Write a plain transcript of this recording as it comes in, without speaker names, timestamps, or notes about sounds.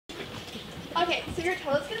Okay, so your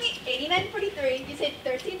total is going to be $89.43. You saved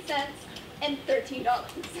 13 cents and $13.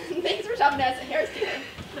 Thanks for shopping us at Harris Teeter.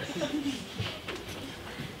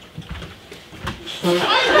 I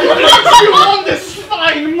you on this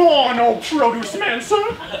fine morn, old produce man, sir.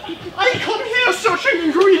 I come here searching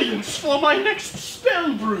ingredients for my next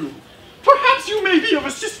spell brew. Perhaps you may be of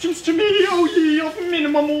assistance to me, O ye of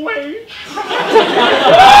minimum wage.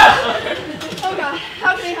 Oh God,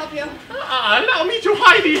 how can I help you? Allow me to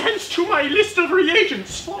hie thee hence to my list of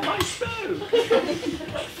reagents for my spell.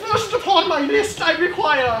 First upon my list I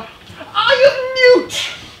require Eye of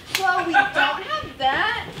Mute. Well, we don't have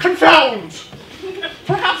that. Confound!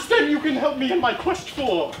 Perhaps then you can help me in my quest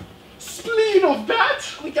for Spleen of Bat.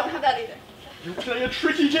 We don't have that either. You play a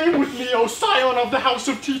tricky game with me, O scion of the House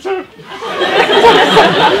of Teeter.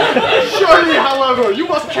 Surely, however, you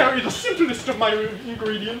must carry the simplest of my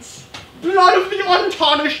ingredients. Blood of the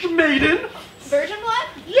untarnished maiden. Virgin blood?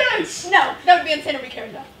 Yes! No, that would be insane if we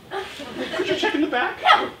carried that. Could you check in the back?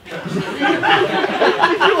 No! If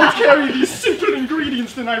you don't carry these simple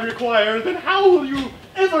ingredients that I require, then how will you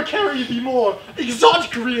ever carry the more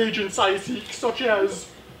exotic reagents I seek, such as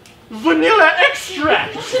vanilla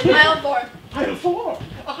extract? Aisle 4. Pile 4.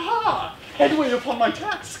 Aha! Headway upon my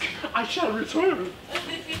task. I shall return.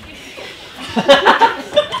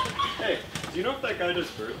 Hey, do you know if that guy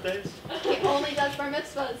does birthdays? He only does bar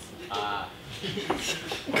mitzvahs.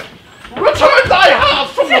 Return thy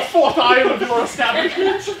half from the fourth aisle of your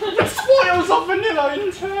establishment, with spoils of vanilla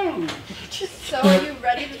in tow. So are you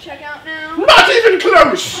ready to check out now? Not even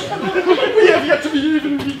close! We have yet to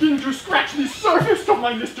even begin to scratch the surface of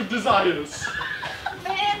my list of desires.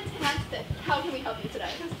 Fantastic. How can we help you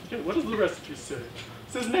today? Okay, what does the recipe say? It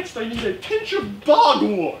says next I need a pinch of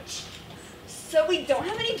bogwort. So we don't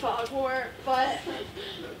have any bogwort, but...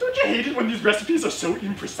 Don't you hate it when these recipes are so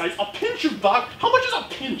imprecise? A pinch of how much is a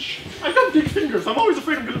pinch? I've got big fingers. I'm always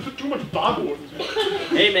afraid I'm going to put too much bogwort in it.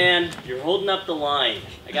 Hey man, you're holding up the line.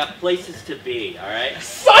 I got places to be, alright?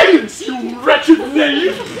 Silence, you wretched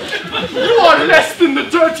knave! You are less than the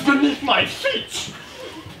dirt beneath my feet!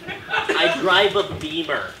 I drive a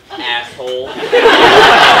Beamer, asshole.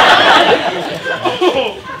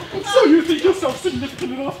 Oh, so you think yourself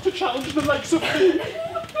significant enough to challenge the likes of me?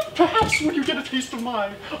 Perhaps when you get a taste of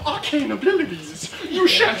my arcane abilities, you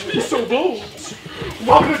shan't be so bold.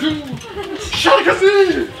 Wabadoo!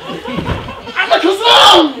 Shalakazee!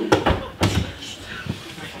 Alakazam!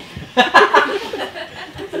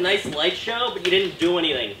 It's a nice light show, but you didn't do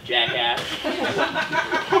anything, jackass.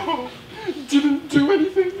 Oh, didn't do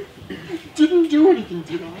anything? Didn't do anything,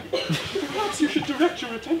 did I? Perhaps you should direct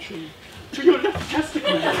your attention to your left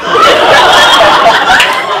testicle.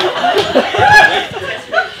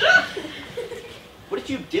 What did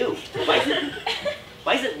you do?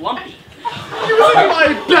 Why is it lumpy? Using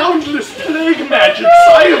my boundless plague magics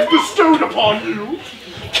I have bestowed upon you,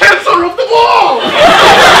 cancer of the wall!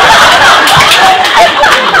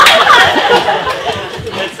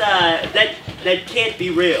 That can't be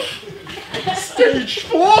real. Stage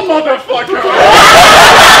 4, motherfucker!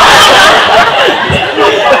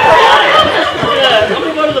 I'm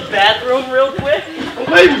gonna go to the bathroom real quick.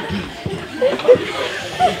 Maybe.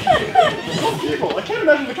 Some people, I can't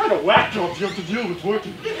imagine the kind of whack jobs you have to deal with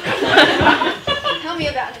working. Tell me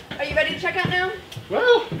about it. Are you ready to check out now?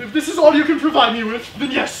 Well, if this is all you can provide me with,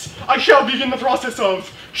 then yes, I shall begin the process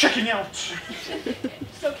of checking out.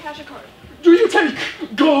 So cash a card. Do you take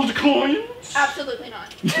gold coins? Absolutely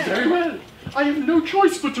not. Very well. I have no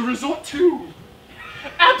choice but to resort to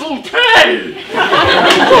Apple Pay!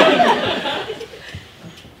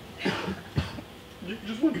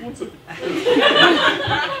 Just one second.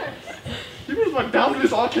 Even with my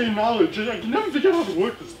boundless arcane knowledge, I can never figure out how to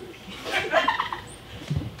work this thing.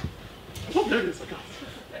 Oh, there it is, I got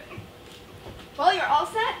it. Well, you're all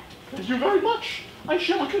set. Thank you very much. I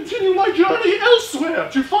shall continue my journey elsewhere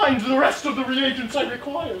to find the rest of the reagents I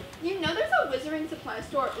require. You know there's a wizarding supply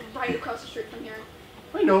store right across the street from here.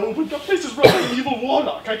 I know, but that place is run by an evil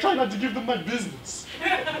warlock. I try not to give them my business.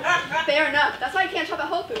 Fair enough. That's why I can't shop at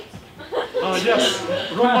Whole Foods. Ah, yes.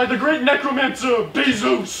 Run by the great necromancer,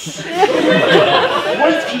 Bezos.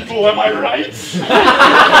 White people, am I right?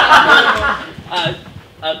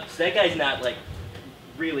 So that guy's not, like,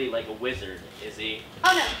 really like a wizard, is he?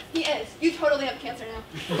 Oh no, he is. You totally have cancer now.